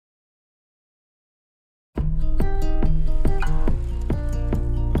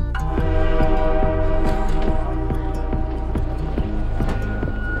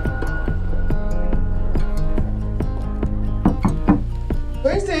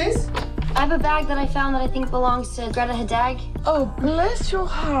please? I have a bag that I found that I think belongs to Greta Hadag. Oh, bless your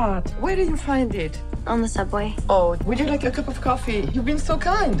heart. Where did you find it? On the subway. Oh, would you like a cup of coffee? You've been so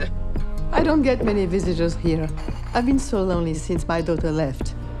kind. I don't get many visitors here. I've been so lonely since my daughter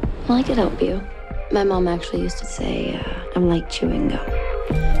left. Well, I could help you. My mom actually used to say I'm like chewing gum.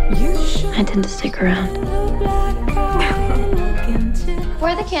 I tend to stick around.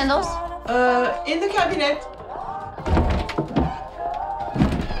 Where are the candles? In the cabinet.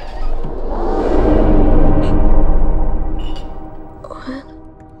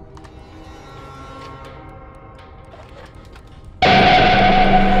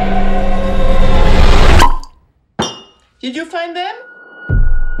 Did you find them?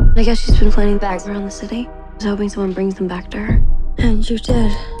 I guess she's been planting bags around the city. I was hoping someone brings them back to her. And you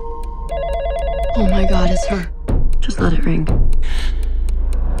did. Oh my God, it's her. Just let it ring.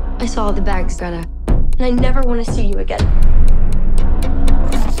 I saw the bags, Greta, and I never want to see you again.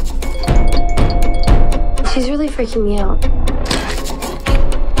 She's really freaking me out.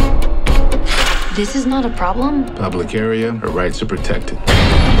 This is not a problem. Public area, her rights are protected.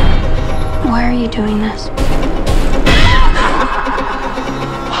 Why are you doing this?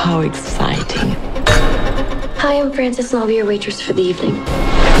 How exciting. Hi, I'm Frances, and I'll be your waitress for the evening.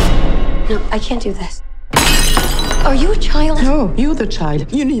 No, I can't do this. Are you a child? No, you're the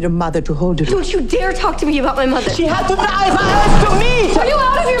child. You need a mother to hold you. Don't you dare talk to me about my mother. She had to die for us to me! Are you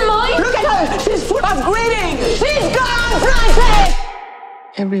out of your mind? Look at her! She's full of greeting! She's gone, Frances!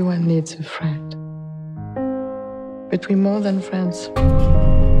 Everyone needs a friend. But we're more than friends.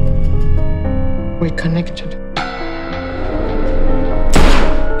 We're connected.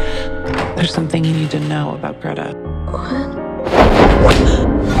 There's something you need to know about Greta. What?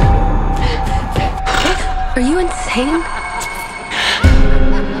 Are you insane?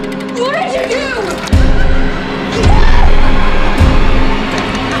 What did you do?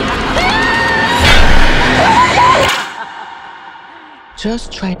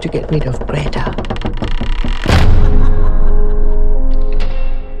 Just try to get rid of Greta.